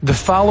The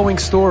following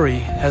story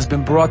has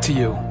been brought to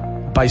you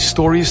by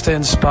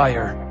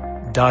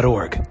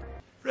StoriesToInspire.org. I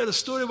read a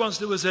story once.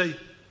 There was in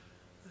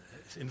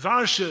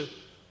Varsha,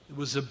 there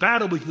was a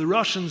battle between the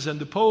Russians and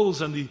the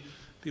Poles, and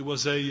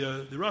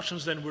the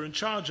Russians then were in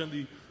charge, and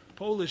the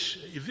Polish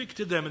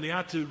evicted them, and they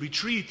had to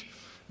retreat. And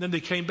then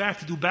they came back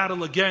to do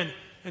battle again.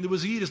 And there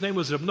was a Yid, his name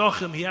was Reb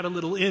Nochem. He had a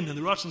little inn, and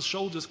the Russian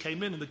soldiers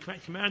came in, and the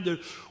commander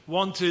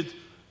wanted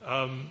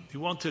a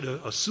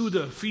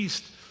Suda, a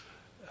feast.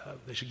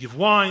 They should give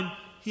wine.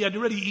 He had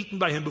already eaten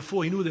by him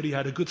before. He knew that he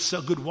had a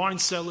good wine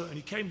cellar, and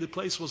he came. The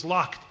place was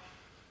locked.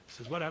 He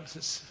says, "What happens?"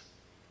 He says,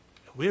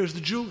 "Where's the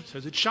Jew?" He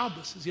says, "It's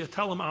Shabbos." He says, "Yeah,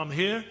 tell him I'm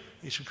here.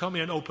 He should come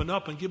here and open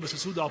up and give us a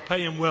Suda. I'll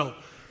pay him well."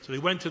 So they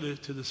went to the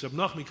Reb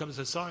Nochem. He comes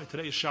and says, "Sorry,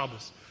 today is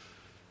Shabbos."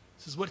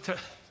 He says,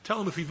 "Tell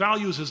him if he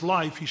values his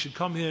life, he should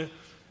come here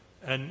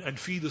and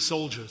feed the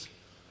soldiers."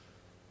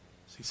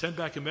 So he sent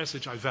back a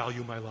message, "I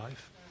value my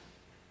life.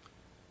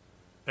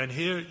 And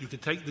here you can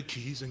take the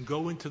keys and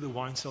go into the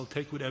wine cell,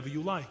 take whatever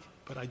you like.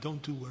 But I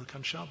don't do work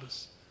on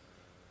Shabbos."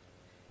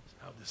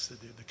 Now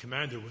the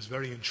commander was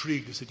very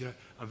intrigued. He said,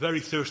 "I'm very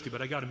thirsty,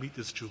 but I got to meet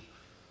this Jew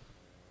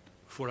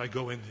before I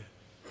go in there."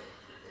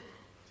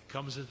 He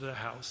comes into the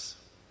house,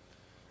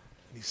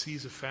 and he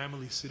sees a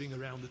family sitting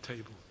around the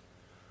table.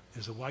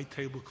 There's a white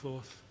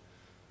tablecloth,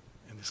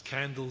 and there's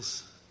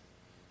candles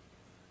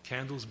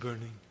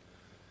burning,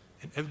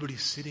 and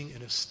everybody's sitting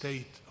in a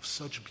state of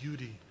such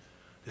beauty.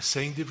 They're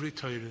saying Divrei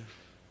Torah,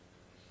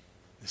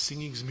 they're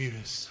singing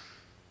Zmiris,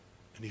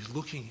 and he's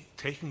looking,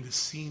 taking the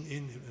scene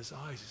in his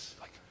eyes.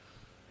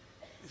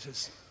 He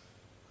says,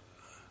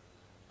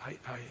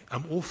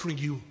 I'm offering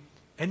you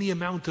any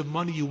amount of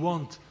money you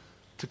want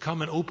to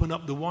come and open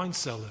up the wine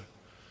cellar.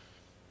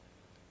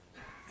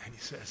 And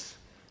he says,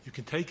 "You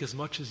can take as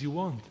much as you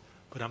want,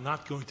 but I'm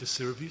not going to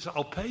serve you. So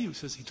I'll pay you." He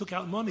says, he took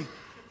out money.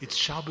 It's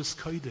Shabbos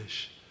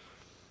Kodesh.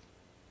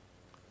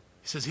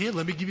 He says, "Here,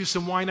 let me give you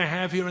some wine I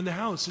have here in the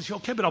house." He says,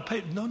 "Okay, but I'll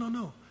pay."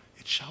 No.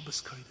 It's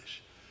Shabbos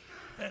Kodesh.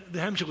 The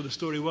hemshech of the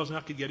story was, and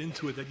I could get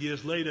into it, that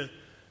years later,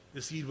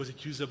 this Yid was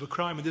accused of a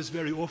crime, and this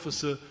very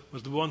officer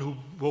was the one who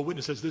bore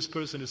witness, says, "This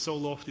person is so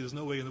lofty, there's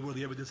no way in the world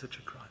he ever did such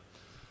a crime."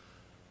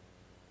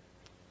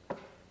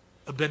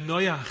 A Ben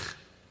Noach,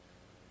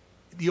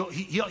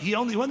 he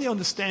only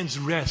understands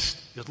rest.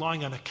 He's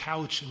lying on a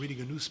couch and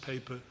reading a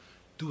newspaper,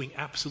 doing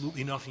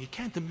absolutely nothing. You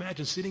can't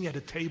imagine sitting at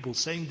a table,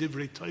 saying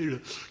Divrei Torah,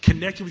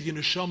 connecting with your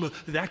neshama.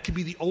 That could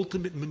be the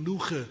ultimate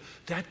menucha.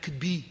 That could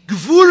be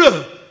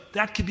gevura.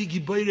 That could be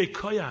giborei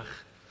koyach.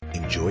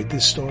 Enjoyed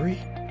this story?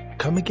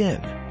 Come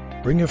again.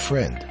 Bring a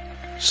friend.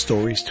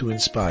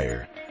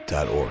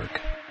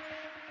 StoriesToInspire.org